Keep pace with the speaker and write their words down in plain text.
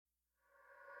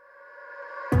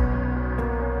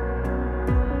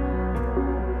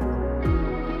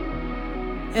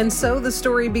And so the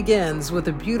story begins with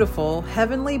a beautiful,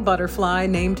 heavenly butterfly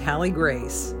named Hallie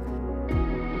Grace.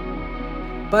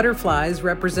 Butterflies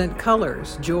represent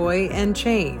colors, joy, and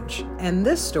change, and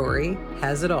this story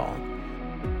has it all.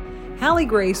 Hallie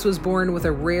Grace was born with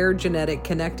a rare genetic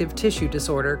connective tissue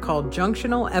disorder called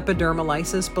junctional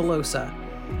epidermolysis bullosa.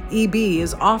 EB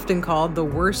is often called the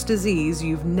worst disease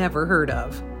you've never heard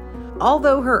of.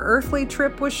 Although her earthly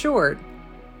trip was short,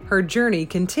 her journey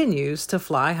continues to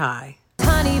fly high.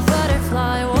 Tiny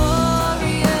butterfly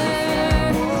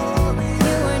warrior,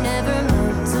 you were never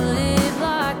meant to live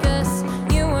like us.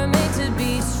 You were made to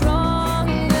be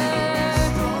stronger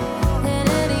than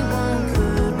anyone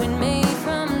could when made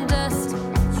from dust.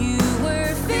 You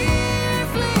were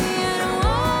fearfully and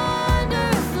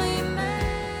wonderfully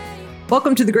made.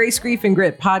 Welcome to the Grace, Grief, and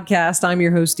Grit podcast. I'm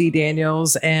your host, Dee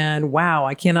Daniels, and wow,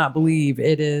 I cannot believe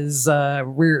it is,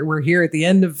 we're here at the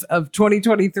end of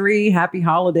 2023. Happy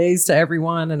holidays to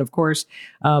everyone. And of course,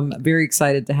 very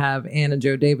excited to have Anna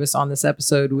Jo Davis on this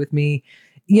episode with me.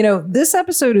 You know, this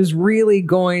episode is really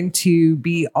going to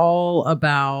be all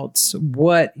about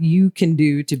what you can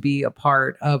do to be a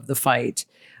part of the fight.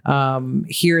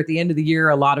 Here at the end of the year,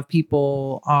 a lot of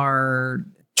people are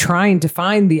trying to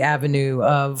find the avenue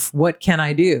of what can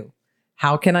I do?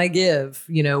 How can I give?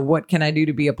 You know, what can I do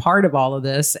to be a part of all of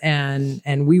this? And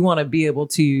we want to be able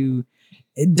to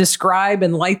describe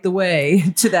and light the way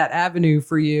to that avenue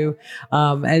for you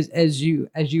as you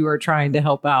are trying to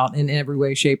help out in every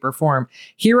way, shape, or form.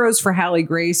 Heroes for Hallie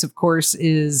Grace, of course,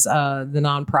 is the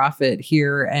nonprofit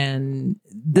here. And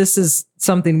this is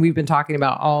something we've been talking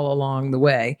about all along the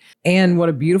way. And what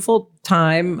a beautiful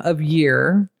time of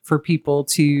year for people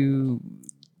to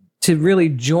really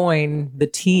join the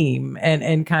team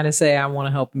and kind of say, I want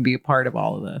to help and be a part of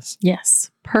all of this.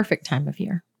 Yes. Perfect time of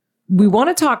year. We want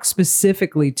to talk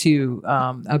specifically too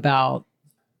about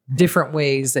different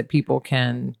ways that people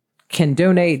can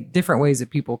donate, different ways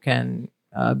that people can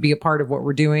be a part of what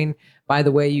we're doing. By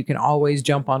the way, you can always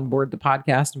jump on board the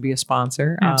podcast and be a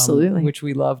sponsor. Absolutely. Which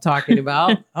we love talking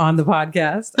about on the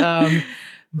podcast.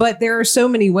 But there are so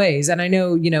many ways. And I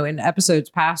know, you know, in episodes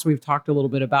past, we've talked a little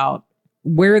bit about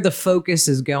where the focus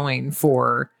is going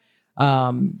for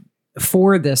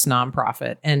this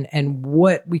nonprofit and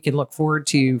what we can look forward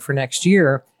to for next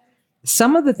year.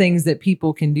 Some of the things that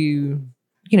people can do,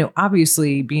 you know,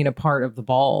 obviously being a part of the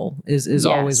ball is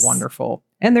always wonderful.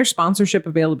 And there's sponsorship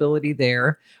availability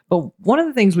there. But one of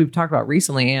the things we've talked about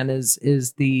recently, Anne,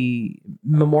 is the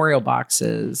memorial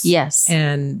boxes. Yes.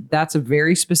 And that's a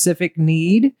very specific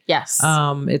need. Yes.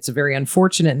 It's a very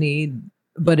unfortunate need,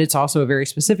 but it's also a very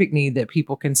specific need that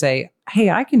people can say,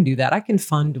 hey, I can do that. I can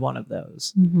fund one of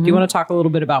those. Mm-hmm. Do you want to talk a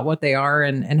little bit about what they are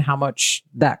and how much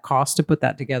that costs to put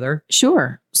that together?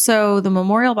 Sure. So the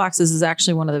memorial boxes is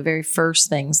actually one of the very first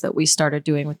things that we started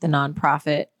doing with the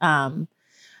nonprofit.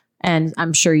 And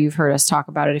I'm sure you've heard us talk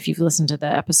about it if you've listened to the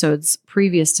episodes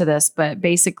previous to this. But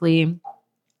basically,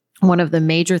 one of the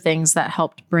major things that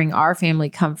helped bring our family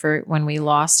comfort when we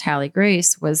lost Hallie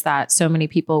Grace was that so many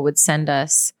people would send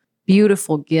us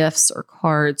beautiful gifts or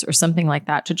cards or something like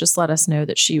that to just let us know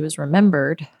that she was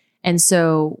remembered. And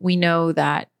so we know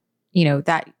that, you know,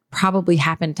 that probably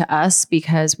happened to us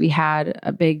because we had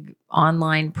a big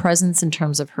online presence in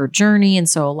terms of her journey. And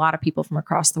so a lot of people from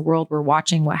across the world were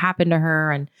watching what happened to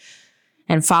her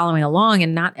and following along.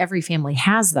 And not every family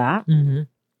has that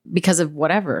because of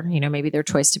whatever, you know, maybe their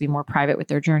choice to be more private with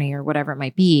their journey or whatever it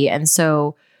might be. And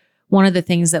so one of the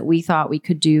things that we thought we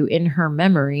could do in her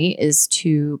memory is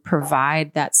to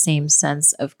provide that same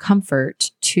sense of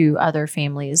comfort to other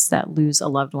families that lose a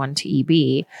loved one to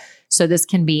EB. So this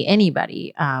can be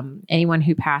anybody, anyone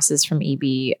who passes from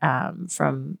EB,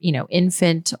 from, you know,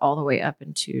 infant all the way up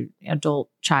into adult,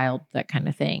 child, that kind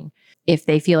of thing. If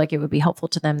they feel like it would be helpful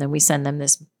to them, then we send them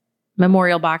this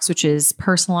memorial box, which is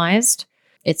personalized.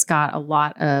 It's got a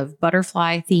lot of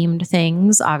butterfly themed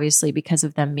things, obviously, because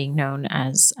of them being known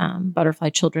as butterfly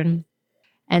children.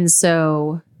 And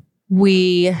so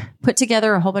we put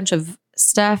together a whole bunch of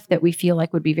stuff that we feel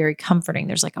like would be very comforting.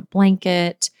 There's like a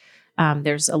blanket.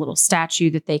 There's a little statue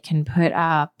that they can put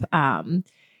up.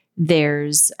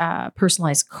 There's a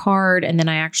personalized card. And then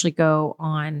I actually go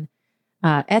on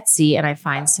Etsy and I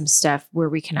find some stuff where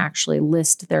we can actually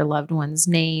list their loved one's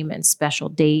name and special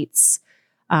dates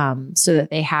so that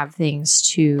they have things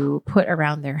to put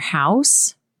around their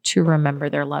house to remember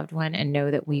their loved one and know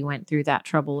that we went through that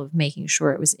trouble of making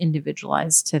sure it was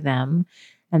individualized to them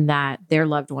and that their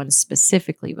loved one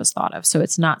specifically was thought of. So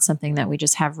it's not something that we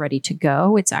just have ready to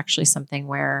go. It's actually something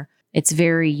where it's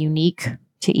very unique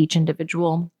to each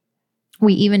individual.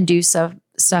 We even do stuff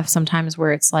sometimes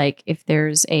where it's like if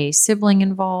there's a sibling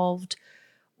involved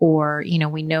or,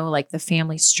 we know like the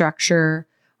family structure.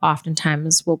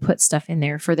 Oftentimes we'll put stuff in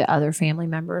there for the other family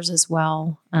members as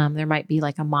well. There might be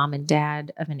like a mom and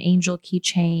dad of an angel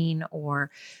keychain, or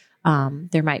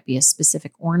there might be a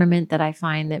specific ornament that I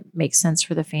find that makes sense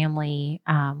for the family.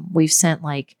 We've sent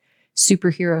like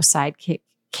superhero sidekick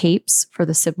capes for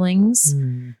the siblings,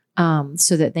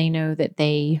 so that they know that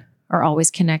they are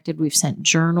always connected. We've sent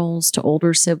journals to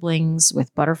older siblings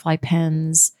with butterfly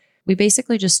pens. We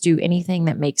basically just do anything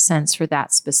that makes sense for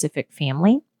that specific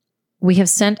family. We have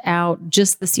sent out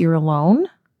just this year alone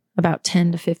about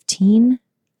 10 to 15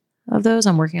 of those.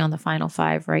 I'm working on the final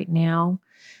 5 right now,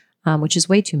 which is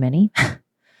way too many.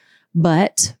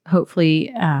 But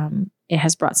hopefully it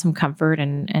has brought some comfort.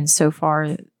 And so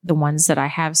far, the ones that I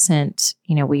have sent,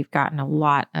 we've gotten a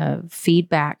lot of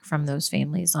feedback from those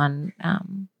families on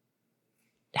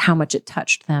how much it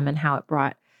touched them and how it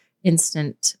brought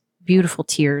instant, beautiful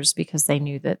tears because they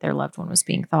knew that their loved one was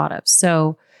being thought of.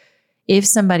 So if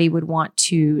somebody would want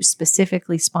to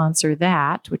specifically sponsor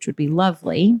that, which would be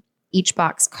lovely, each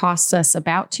box costs us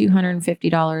about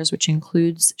 $250, which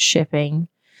includes shipping.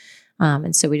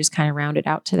 And so we just kind of round it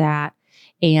out to that.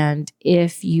 And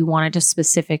if you wanted to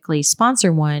specifically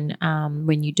sponsor one,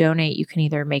 when you donate, you can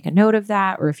either make a note of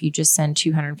that, or if you just send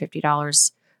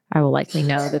 $250, I will likely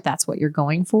know that that's what you're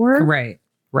going for.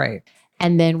 Right.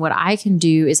 And then what I can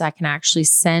do is I can actually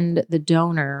send the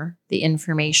donor the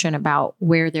information about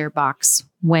where their box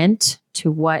went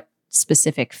to what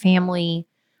specific family,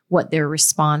 what their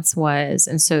response was.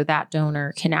 And so that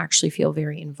donor can actually feel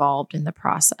very involved in the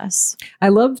process. I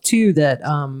love too that,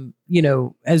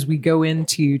 as we go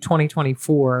into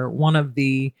 2024, one of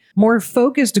the more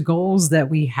focused goals that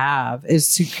we have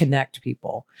is to connect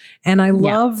people. And I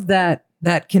love that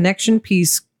connection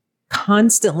piece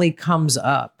constantly comes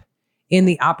up in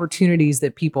the opportunities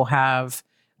that people have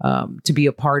to be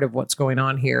a part of what's going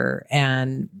on here.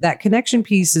 And that connection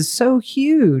piece is so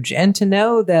huge. And to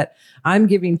know that I'm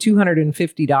giving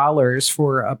 $250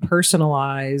 for a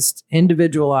personalized,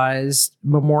 individualized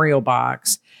memorial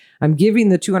box, I'm giving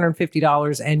the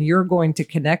 $250 and you're going to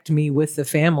connect me with the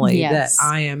family that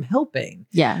I am helping.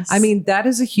 Yes. I mean, that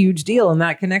is a huge deal. And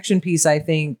that connection piece, I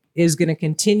think, is going to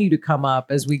continue to come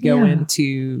up as we go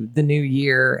into the new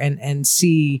year and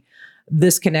see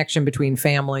this connection between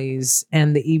families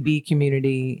and the EB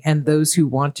community and those who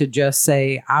want to just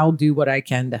say, I'll do what I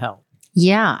can to help.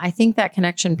 Yeah, I think that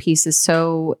connection piece is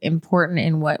so important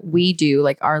in what we do,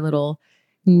 like our little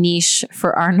niche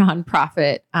for our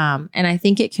nonprofit. And I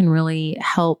think it can really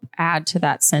help add to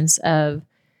that sense of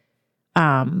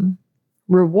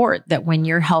reward, that when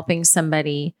you're helping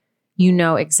somebody, you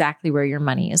know exactly where your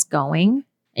money is going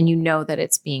and you know that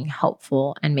it's being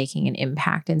helpful and making an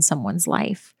impact in someone's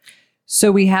life. So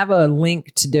we have a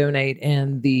link to donate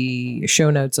in the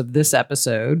show notes of this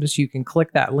episode. So you can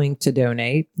click that link to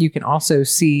donate. You can also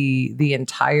see the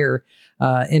entire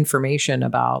information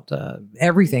about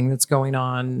everything that's going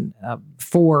on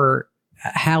for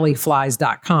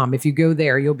HallieFlies.com. If you go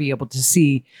there, you'll be able to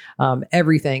see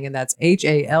everything. And that's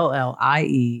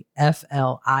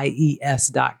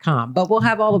HallieFlies.com. But we'll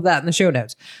have all of that in the show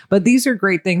notes. But these are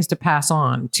great things to pass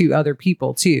on to other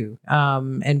people too,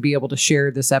 and be able to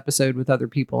share this episode with other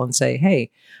people and say,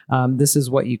 hey, this is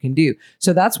what you can do.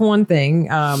 So that's one thing.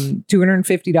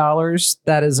 $250.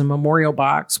 That is a memorial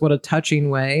box. What a touching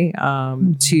way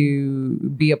to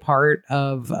be a part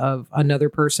of another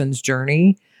person's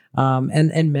journey.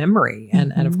 And memory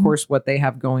and of course what they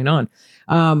have going on.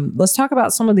 Let's talk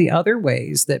about some of the other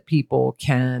ways that people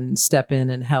can step in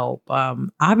and help.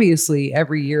 Obviously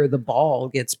every year the ball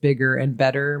gets bigger and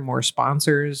better, more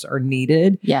sponsors are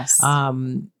needed. Yes.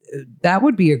 That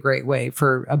would be a great way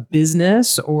for a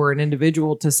business or an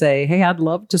individual to say, hey, I'd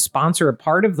love to sponsor a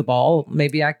part of the ball.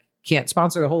 Maybe I can't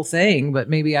sponsor the whole thing, but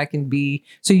maybe I can be.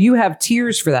 So you have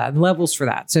tiers for that and levels for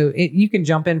that. So you can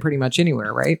jump in pretty much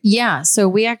anywhere, right? Yeah. So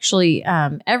we actually,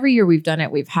 every year we've done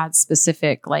it, we've had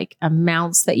specific like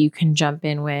amounts that you can jump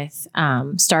in with,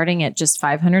 starting at just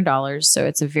 $500. So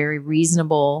it's a very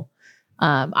reasonable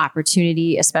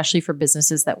opportunity, especially for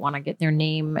businesses that want to get their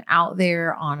name out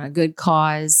there on a good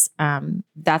cause.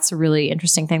 That's a really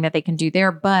interesting thing that they can do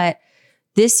there. But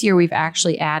this year, we've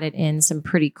actually added in some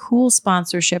pretty cool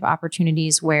sponsorship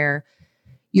opportunities where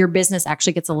your business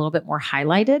actually gets a little bit more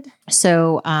highlighted.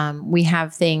 So we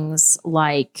have things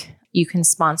like you can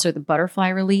sponsor the butterfly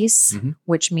release,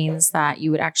 which means that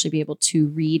you would actually be able to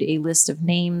read a list of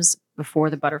names before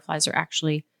the butterflies are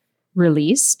actually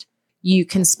released. You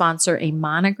can sponsor a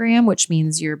monogram, which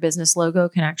means your business logo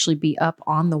can actually be up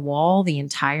on the wall the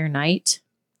entire night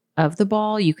of the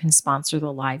ball. You can sponsor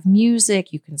the live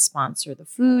music, you can sponsor the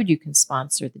food, you can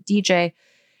sponsor the DJ.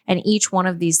 And each one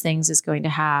of these things is going to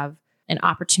have an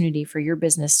opportunity for your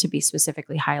business to be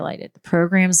specifically highlighted. The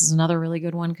programs is another really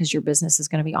good one because your business is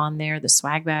going to be on there. The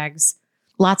swag bags,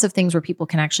 lots of things where people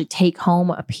can actually take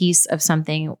home a piece of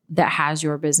something that has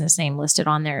your business name listed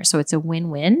on there. So it's a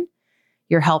win-win.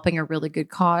 You're helping a really good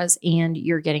cause and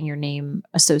you're getting your name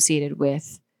associated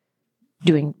with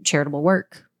doing charitable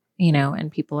work,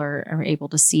 and people are able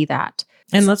to see that.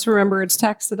 And let's remember it's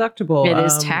tax deductible. It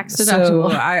is tax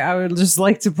deductible. So I would just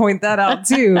like to point that out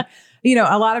too.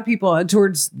 A lot of people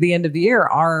towards the end of the year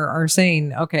are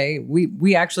saying, okay,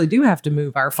 we actually do have to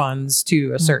move our funds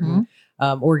to a certain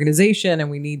organization, and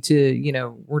we need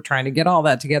to, we're trying to get all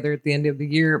that together at the end of the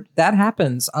year. That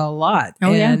happens a lot.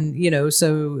 Oh, and,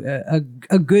 so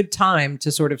a good time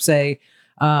to sort of say,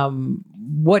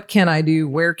 what can I do?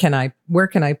 Where can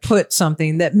I put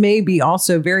something that may be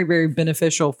also very, very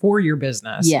beneficial for your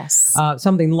business? Yes.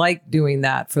 Something like doing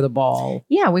that for the ball.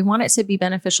 Yeah. We want it to be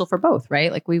beneficial for both,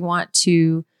 right? Like we want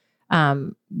to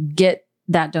get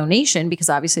that donation because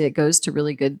obviously it goes to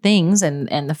really good things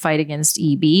and the fight against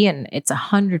EB, and it's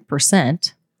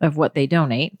 100% of what they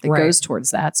donate that goes towards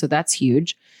that. So that's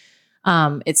huge.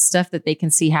 It's stuff that they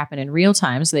can see happen in real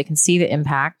time so they can see the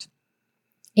impact,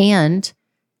 and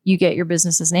you get your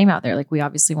business's name out there. Like we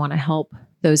obviously want to help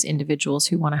those individuals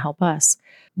who want to help us.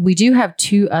 We do have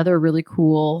 2 other really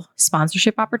cool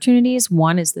sponsorship opportunities.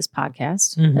 One is this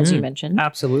podcast, as you mentioned.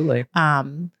 Absolutely.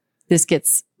 This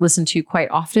gets listened to quite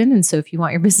often. And so if you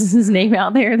want your business's name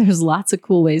out there, there's lots of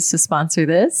cool ways to sponsor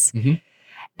this.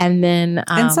 And then,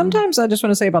 and sometimes I just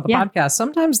want to say about the podcast,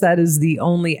 sometimes that is the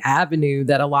only avenue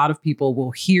that a lot of people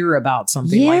will hear about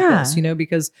something like this,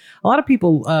 because a lot of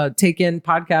people take in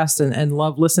podcasts and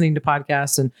love listening to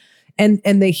podcasts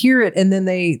and they hear it and then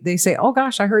they say, oh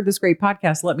gosh, I heard this great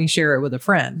podcast. Let me share it with a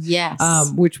friend. Yes.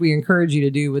 Which we encourage you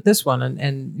to do with this one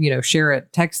and share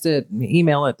it, text it,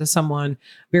 email it to someone.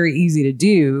 Very easy to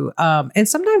do. And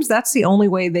sometimes that's the only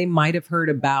way they might have heard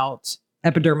about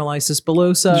epidermolysis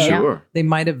bullosa. Sure. They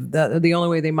might have the only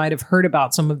way they might have heard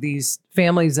about some of these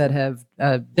families that have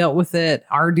dealt with it,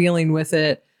 are dealing with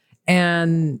it,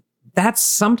 and that's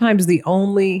sometimes the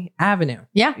only avenue.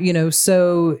 Yeah.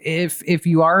 So if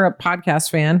you are a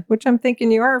podcast fan, which I'm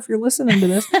thinking you are if you're listening to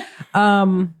this,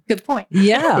 good point.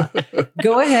 Yeah.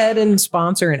 Go ahead and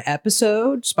sponsor an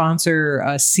episode, sponsor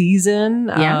a season,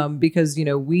 because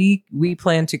we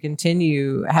plan to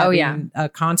continue having a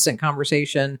constant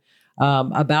conversation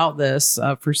about this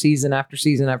for season after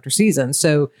season after season.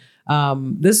 So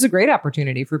this is a great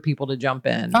opportunity for people to jump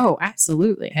in. Oh,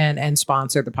 absolutely. And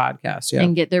sponsor the podcast. Yeah.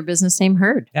 And get their business name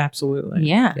heard. Absolutely.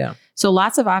 Yeah. Yeah. So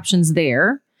lots of options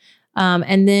there.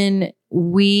 And then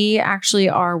we actually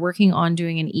are working on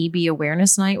doing an EB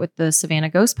awareness night with the Savannah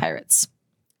Ghost Pirates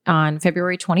on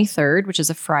February 23rd, which is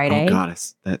a Friday. Oh, God,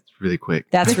 that's really quick.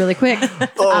 That's really quick.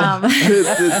 I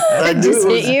knew Just it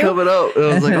was hit you? coming up.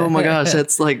 I was like, oh my gosh,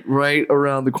 that's like right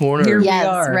around the corner. Here we Yes,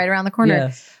 are. right around the corner.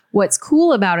 Yes. What's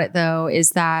cool about it, though, is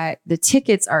that the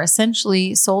tickets are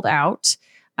essentially sold out.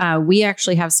 We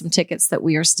actually have some tickets that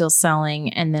we are still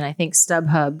selling. And then I think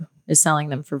StubHub is selling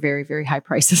them for very, very high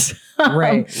prices.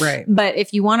 Right. But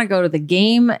if you want to go to the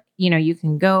game, you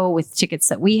can go with tickets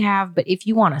that we have. But if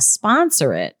you want to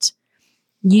sponsor it,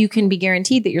 you can be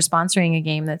guaranteed that you're sponsoring a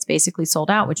game that's basically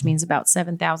sold out, which means about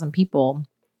 7,000 people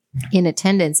in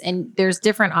attendance. And there's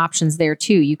different options there,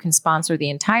 too. You can sponsor the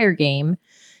entire game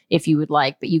if you would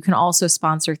like, but you can also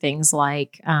sponsor things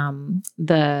like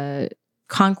the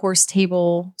concourse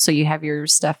table. So you have your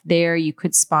stuff there. You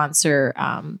could sponsor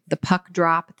the puck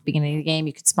drop at the beginning of the game.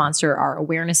 You could sponsor our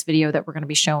awareness video that we're going to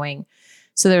be showing.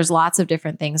 So there's lots of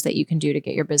different things that you can do to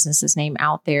get your business's name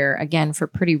out there, again, for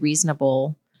pretty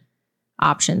reasonable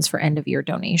options for end of year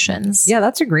donations. Yeah,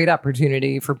 that's a great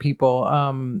opportunity for people.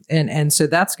 And so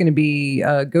that's going to be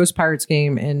a Ghost Pirates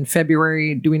game in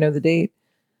February. Do we know the date?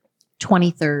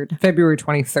 23rd. February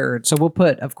 23rd. So we'll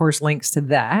put, of course, links to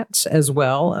that as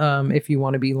well if you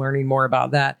want to be learning more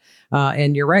about that.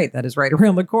 And you're right, that is right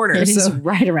around the corner. It is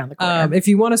right around the corner. If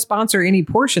you want to sponsor any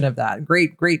portion of that,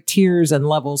 great tiers and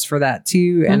levels for that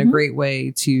too, and a great way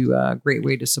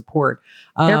to support.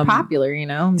 They're popular,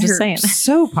 I'm just saying.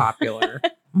 So popular.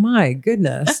 My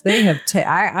goodness, they have.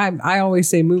 I always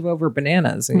say, move over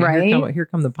bananas. Right. Here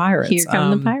come the pirates. Here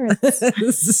come the pirates.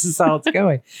 This is how it's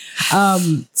going.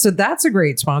 So that's a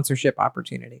great sponsorship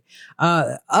opportunity.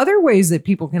 Other ways that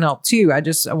people can help too.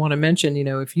 I want to mention,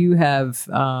 if you have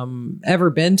ever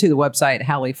been to the website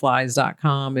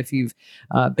HalleyFlies.com, if you've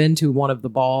been to one of the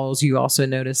balls, you also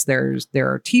notice there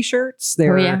are T-shirts.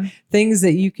 There are things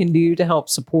that you can do to help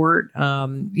support.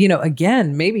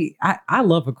 Again, maybe I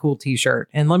love a cool T-shirt.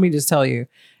 And let me just tell you,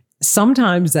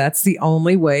 sometimes that's the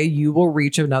only way you will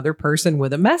reach another person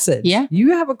with a message. Yeah.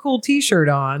 You have a cool t-shirt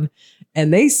on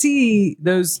and they see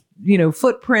those,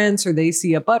 footprints, or they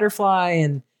see a butterfly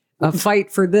and a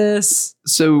fight for this.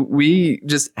 So we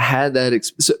just had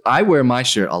that. So I wear my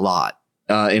shirt a lot.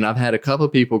 And I've had a couple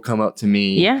of people come up to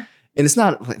me. Yeah. And it's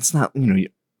not,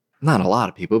 not a lot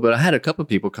of people, but I had a couple of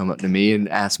people come up to me and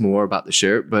ask more about the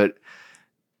shirt. But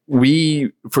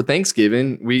for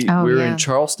Thanksgiving, we were in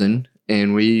Charleston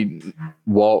and we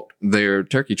walked their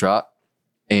turkey trot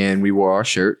and we wore our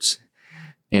shirts.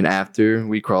 And after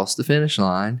we crossed the finish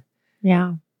line.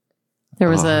 Yeah. There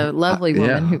was a lovely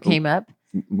woman who came up.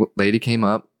 Lady came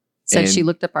up. Said she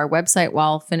looked up our website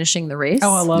while finishing the race.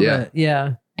 Oh, I love it.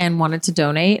 Yeah. And wanted to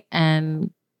donate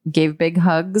and gave big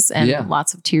hugs, and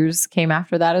lots of tears came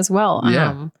after that as well.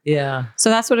 Yeah. So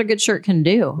that's what a good shirt can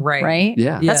do. Right.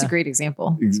 Yeah. That's a great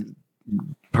example.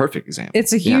 Perfect example.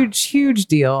 It's a huge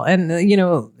deal. And,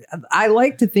 I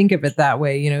like to think of it that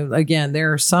way. Again,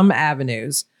 there are some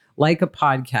avenues like a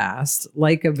podcast,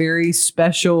 like a very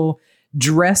special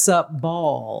dress up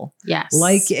ball, yes,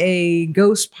 like a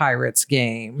Ghost Pirates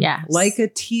game, yes, like a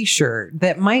t-shirt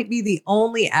that might be the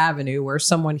only avenue where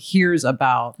someone hears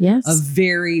about a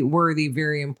very worthy,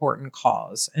 very important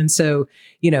cause. And so,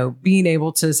 being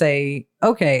able to say,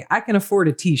 okay, I can afford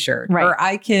a t-shirt, or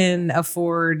I can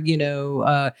afford,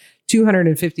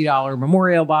 $250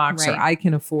 memorial box, or I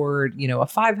can afford, a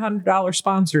 $500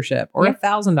 sponsorship or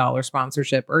 $1,000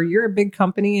 sponsorship, or you're a big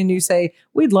company and you say,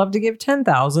 we'd love to give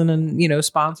 10,000 and,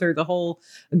 sponsor the whole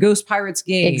Ghost Pirates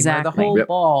game, or the whole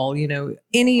ball,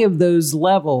 any of those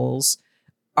levels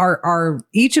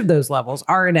each of those levels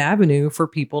are an avenue for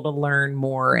people to learn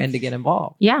more and to get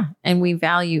involved. Yeah. And we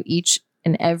value each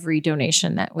and every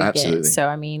donation that we get. So,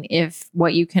 I mean, if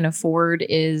what you can afford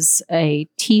is a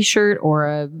t-shirt or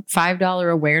a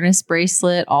 $5 awareness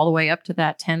bracelet, all the way up to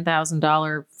that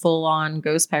 $10,000 full-on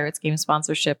Ghost Pirates game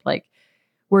sponsorship,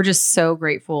 we're just so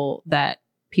grateful that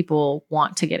people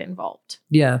want to get involved.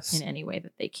 Yes. In any way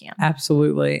that they can.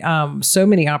 Absolutely. So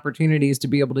many opportunities to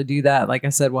be able to do that. Like I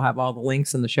said, we'll have all the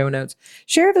links in the show notes.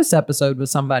 Share this episode with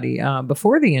somebody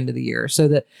before the end of the year so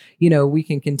that, we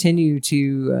can continue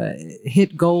to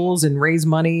hit goals and raise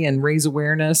money and raise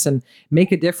awareness and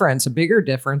make a difference, a bigger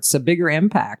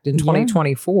impact in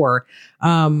 2024.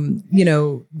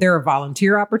 There are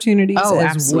volunteer opportunities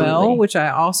as well, which I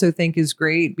also think is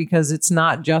great because it's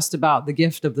not just about the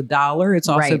gift of the dollar. It's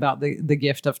also about the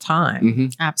gift of time. Mm-hmm.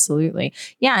 Absolutely.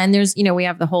 Yeah. And there's, we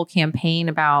have the whole campaign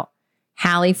about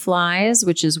Hallie Flies,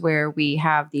 which is where we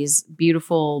have these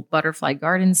beautiful butterfly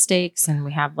garden stakes, and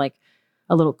we have a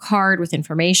little card with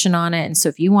information on it. And so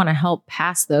if you want to help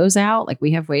pass those out,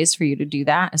 we have ways for you to do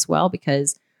that as well,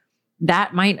 because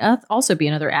that might also be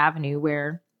another avenue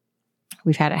where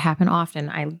we've had it happen often.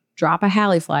 I drop a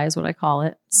Hallie Fly, is what I call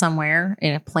it, somewhere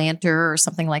in a planter or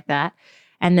something like that.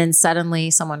 And then suddenly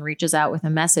someone reaches out with a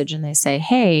message and they say,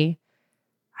 hey,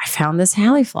 I found this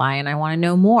Hallie Fly and I want to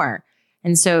know more.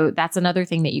 And so that's another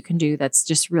thing that you can do that's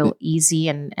just real easy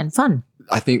and fun.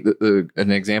 I think that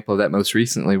an example of that most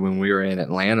recently, when we were in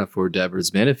Atlanta for Deborah's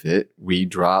benefit, we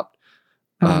dropped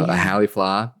a Hallie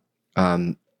Fly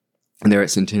there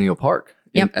at Centennial Park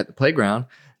at the playground.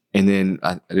 And then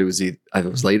it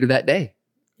was later that day.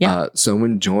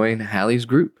 Someone joined Hallie's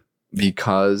group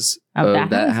because of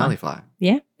that Hallie Fly.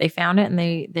 Yeah, they found it and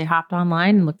they hopped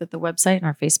online and looked at the website and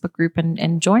our Facebook group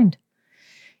and joined.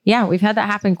 Yeah, we've had that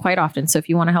happen quite often. So if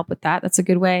you want to help with that, that's a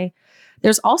good way.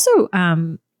 There's also,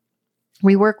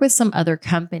 we work with some other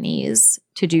companies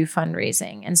to do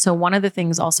fundraising. And so one of the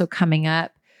things also coming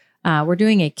up, we're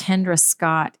doing a Kendra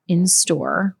Scott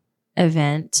in-store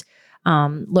event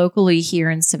locally here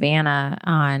in Savannah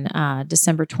on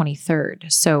December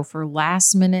 23rd. So for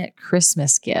last minute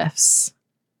Christmas gifts,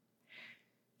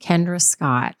 Kendra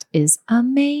Scott is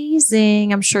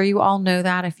amazing. I'm sure you all know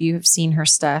that if you have seen her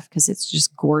stuff, because it's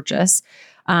just gorgeous.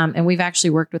 And we've actually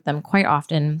worked with them quite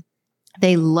often.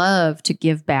 They love to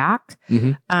give back.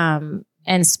 Mm-hmm.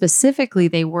 And specifically,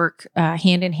 they work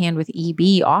hand in hand with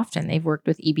EB often. They've worked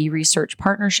with EB Research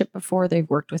Partnership before. They've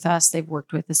worked with us. They've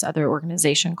worked with this other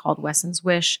organization called Wesson's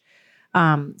Wish.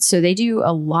 So they do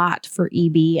a lot for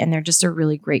EB, and they're just a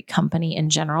really great company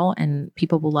in general, and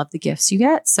people will love the gifts you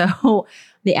get. So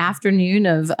the afternoon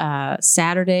of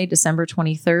Saturday, December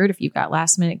 23rd, if you've got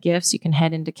last minute gifts, you can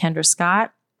head into Kendra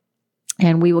Scott,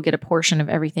 and we will get a portion of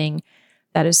everything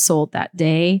that is sold that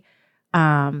day.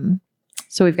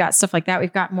 So we've got stuff like that.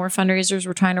 We've got more fundraisers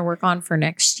we're trying to work on for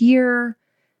next year.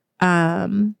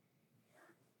 Lots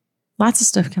of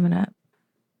stuff coming up,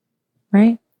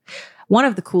 right? One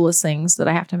of the coolest things that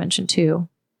I have to mention too,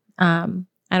 I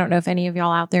I don't know if any of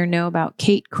y'all out there know about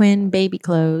Kate Quinn baby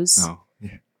clothes. Oh,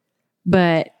 yeah.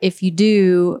 But if you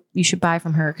do, you should buy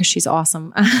from her because she's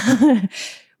awesome.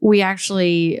 We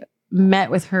actually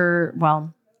met with her.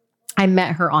 Well, I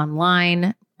met her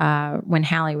online when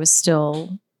Hallie was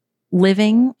still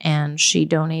living, and she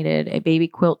donated a baby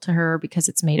quilt to her because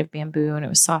it's made of bamboo and it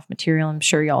was soft material. I'm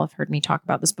sure y'all have heard me talk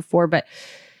about this before, but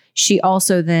she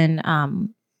also then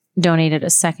donated a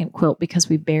second quilt because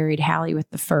we buried Hallie with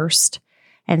the first.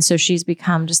 And so she's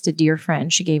become just a dear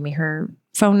friend. She gave me her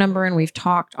phone number and we've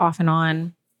talked off and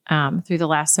on through the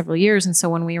last several years. And so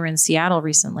when we were in Seattle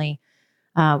recently,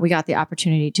 we got the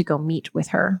opportunity to go meet with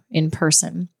her in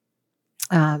person.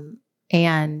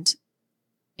 And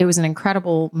it was an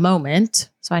incredible moment.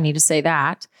 So I need to say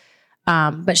that.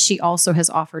 But she also has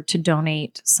offered to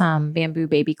donate some bamboo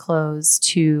baby clothes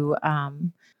to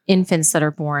infants that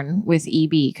are born with EB,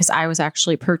 because I was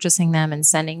actually purchasing them and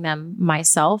sending them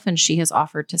myself. And she has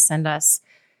offered to send us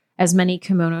as many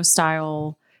kimono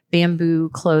style bamboo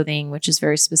clothing, which is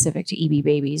very specific to EB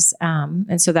babies.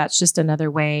 And so that's just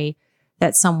another way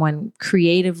that someone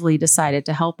creatively decided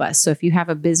to help us. So if you have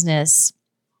a business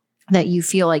that you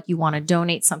feel like you want to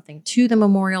donate something to the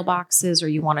memorial boxes, or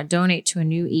you want to donate to a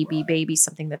new EB baby,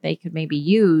 something that they could maybe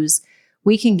use,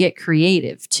 we can get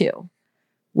creative too.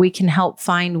 We can help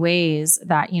find ways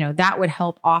that, that would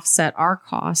help offset our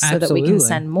costs so that we can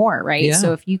send more, right? Yeah.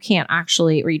 So if you can't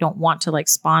actually, or you don't want to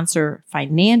sponsor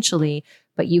financially,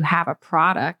 but you have a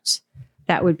product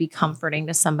that would be comforting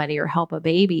to somebody or help a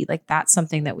baby, that's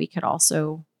something that we could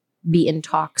also be in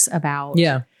talks about.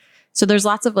 Yeah. So there's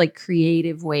lots of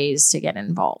creative ways to get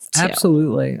involved too.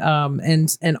 Absolutely.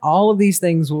 And all of these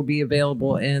things will be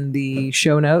available in the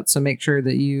show notes. So make sure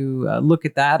that you look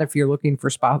at that if you're looking for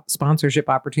sponsorship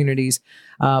opportunities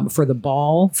for the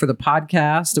ball, for the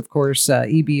podcast, of course,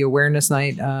 EB Awareness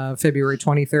Night, February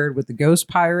 23rd with the Ghost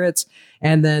Pirates.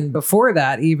 And then before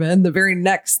that, even the very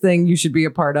next thing you should be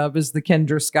a part of is the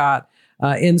Kendra Scott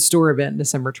in-store event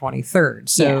December 23rd.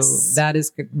 So that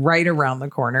is right around the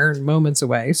corner, moments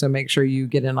away. So make sure you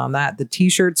get in on that. The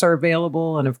t-shirts are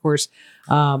available. And of course,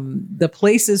 the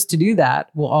places to do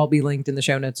that will all be linked in the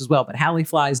show notes as well. But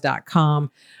HallieFlies.com.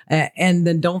 And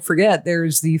then don't forget,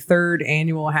 there's the 3rd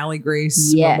annual Hallie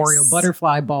Grace Memorial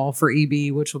Butterfly Ball for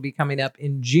EB, which will be coming up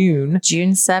in June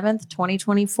 7th,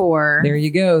 2024. There you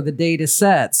go. The date is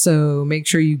set. So make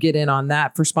sure you get in on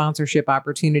that for sponsorship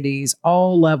opportunities.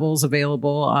 All levels available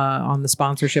on the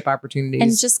sponsorship opportunities.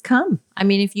 And just come. I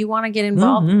mean, if you want to get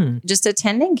involved, just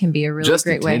attending can be a really great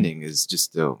way. Just attending is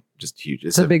just huge.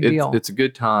 It's a big deal. It's a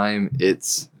good time. You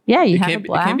have a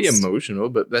blast. It can be emotional,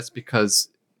 but that's because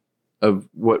of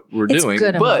what we're doing.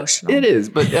 Good but emotional. It is.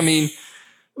 But I mean,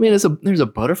 there's a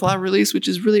butterfly release, which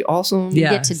is really awesome. You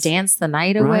get to dance the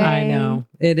night away. I know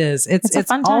it is. It's a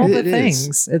fun all time. the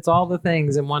things. It's all the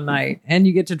things in one night, and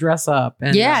you get to dress up.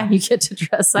 And, you get to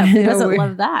dress up. Who doesn't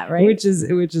love that, right? Which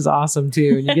is awesome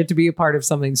too, and you get to be a part of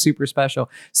something super special.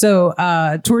 So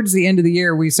towards the end of the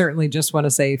year, we certainly just want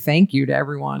to say thank you to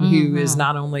everyone who is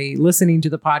not only listening to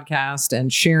the podcast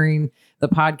and sharing the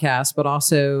podcast, but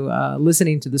also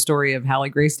listening to the story of Hallie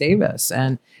Grace Davis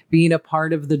and being a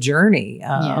part of the journey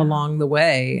along the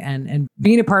way, and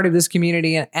being a part of this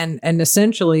community. And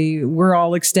essentially, we're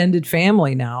all extended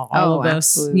family now. All of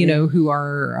absolutely. us, who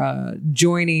are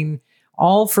joining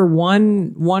all for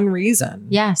one reason.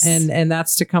 Yes. And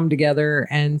that's to come together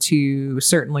and to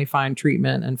certainly find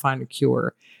treatment and find a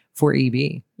cure for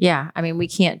EB. Yeah. I mean, we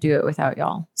can't do it without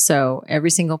y'all. So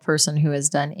every single person who has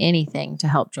done anything to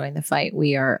help join the fight,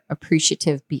 we are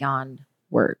appreciative beyond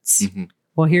words. Mm-hmm.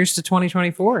 Well, here's to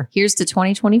 2024. Here's to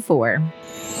 2024.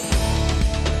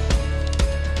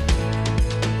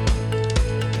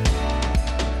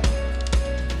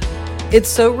 It's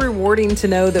so rewarding to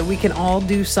know that we can all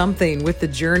do something with the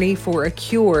journey for a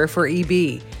cure for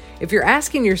EB. If you're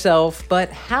asking yourself, but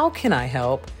how can I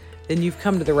help? Then you've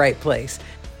come to the right place.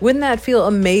 Wouldn't that feel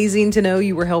amazing to know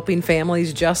you were helping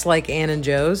families just like Ann and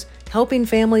Joe's? Helping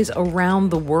families around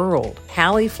the world.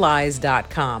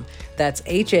 HallieFlies.com. That's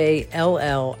HALLIE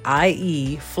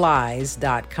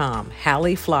flies.com.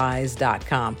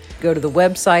 HallieFlies.com. Go to the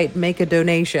website, make a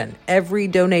donation. Every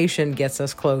donation gets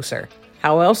us closer.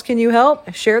 How else can you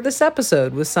help? Share this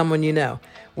episode with someone you know.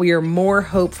 We are more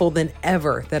hopeful than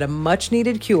ever that a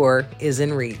much-needed cure is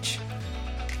in reach.